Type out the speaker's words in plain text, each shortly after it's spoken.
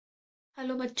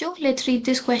Hello bachcho, let's read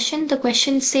this question. The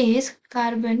question says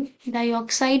carbon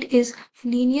dioxide is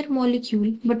linear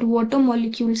molecule but water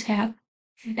molecules have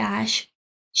dash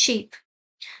shape.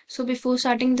 So before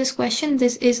starting this question,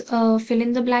 this is a fill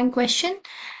in the blank question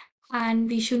and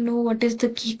we should know what is the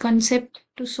key concept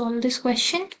to solve this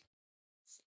question.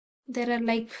 There are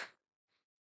like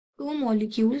two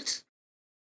molecules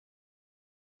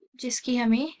जिसकी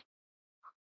हमें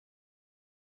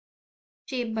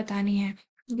shape बतानी है.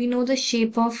 We know the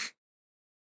shape of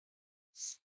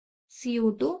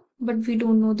CO2 but we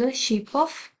don't know the shape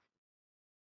of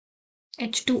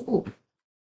H2O.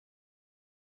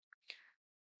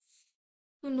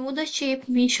 To know the shape,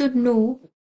 we should know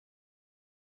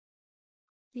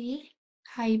the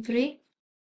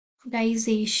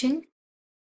hybridization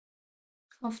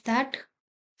of that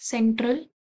central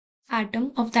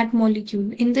atom of that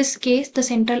molecule. In this case, the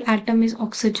central atom is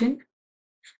oxygen.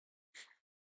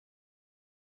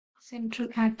 Central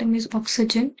atom is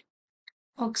oxygen.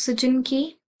 Oxygen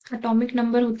की atomic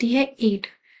number होती है 8.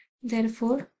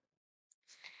 Therefore,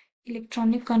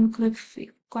 electronic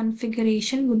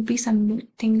configuration would be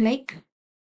something like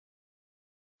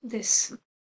this.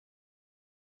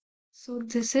 So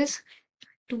this is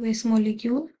 2s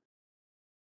molecule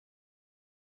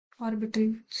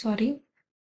orbital, sorry,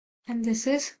 and this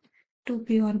is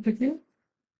 2p orbital.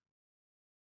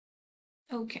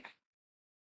 Okay.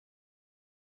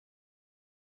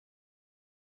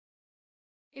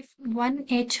 If one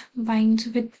H binds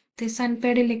with this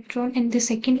unpaired electron and the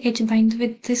second H binds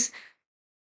with this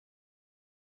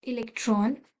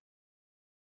electron,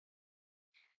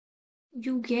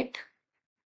 you get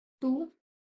two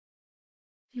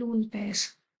lone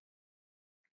pairs.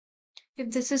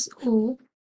 If this is O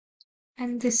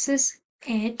and this is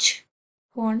H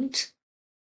bonds,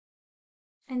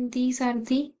 and these are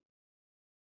the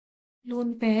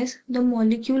lone pairs, the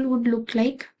molecule would look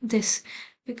like this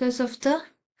because of the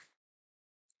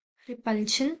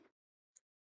repulsion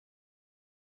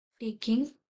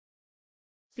taking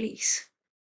place.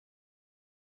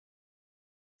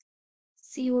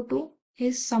 CO2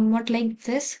 is somewhat like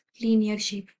this linear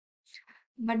shape,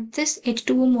 but this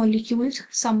H2O molecules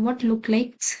somewhat look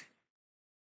like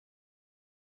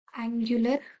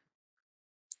angular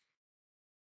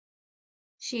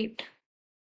shaped.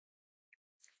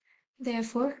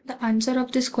 Therefore, the answer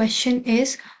of this question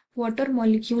is water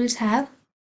molecules have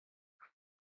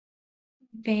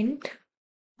bent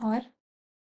or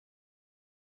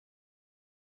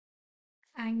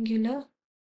angular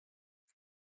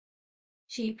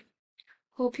shape.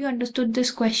 Hope you understood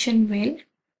this question well.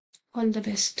 All the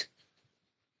best.